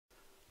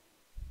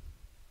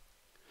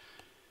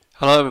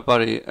Hello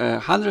everybody.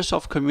 Hundreds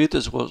of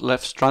commuters were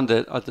left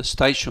stranded at the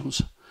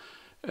stations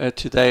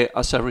today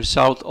as a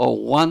result of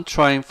one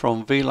train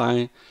from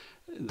V-Line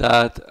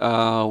that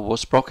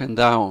was broken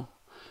down.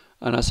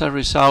 And as a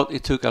result,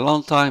 it took a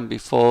long time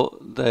before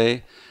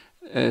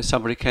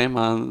somebody came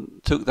and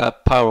took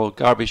that pile of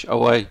garbage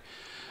away.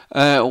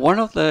 One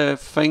of the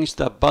things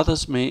that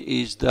bothers me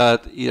is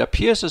that it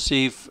appears as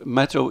if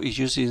Metro is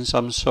using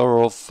some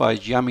sort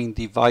of jamming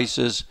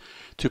devices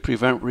to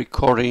prevent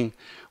recording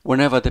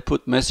whenever they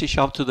put message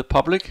out to the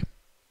public.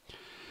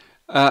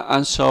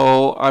 And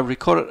so I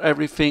recorded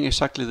everything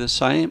exactly the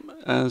same.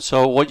 And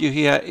so what you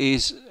hear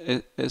is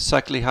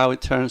exactly how it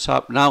turns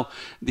up. Now,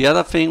 the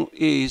other thing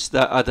is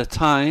that at the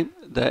time,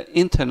 the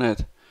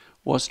internet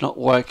was not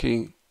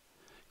working.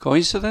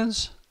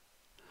 Coincidence?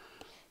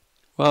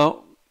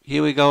 Well,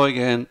 here we go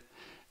again.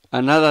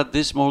 Another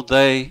dismal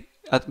day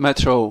at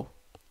Metro.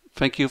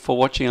 Thank you for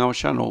watching our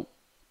channel.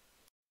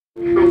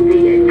 From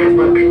the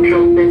network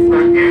control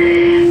center.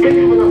 Don't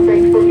have an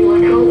update for you. I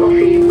can't offer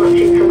you much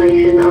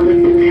information other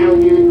than tell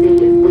you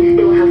we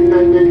still have no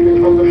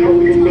movement on the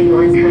Forces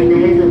V-Line train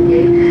ahead of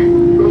you.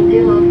 We do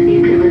ask you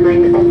to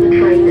remain on the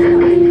train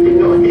and please do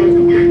not attempt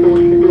to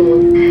force the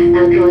doors.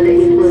 Our driver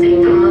is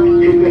working hard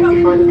to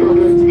rectify the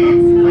problem.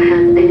 If I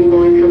have any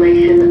more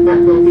information, that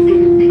will be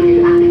given to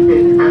you as soon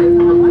as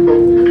possible.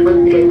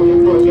 Once again, we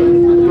apologize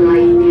for the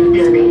delay in your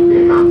journey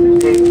this afternoon.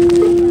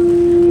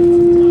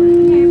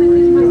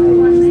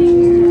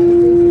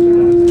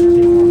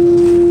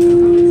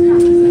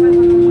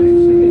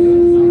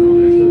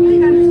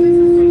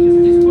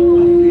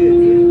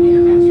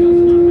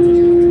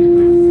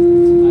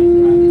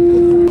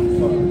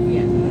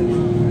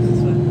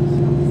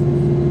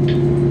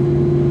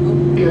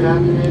 Good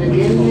afternoon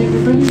again,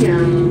 everybody.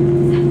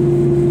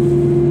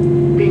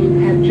 Things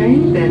have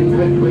changed and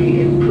hopefully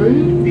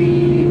improved. The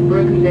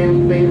broken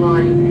down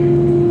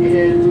V-Line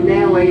is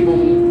now able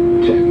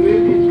to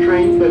move his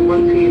train, so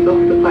once he is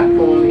off the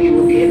platform, he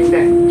will be heading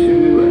back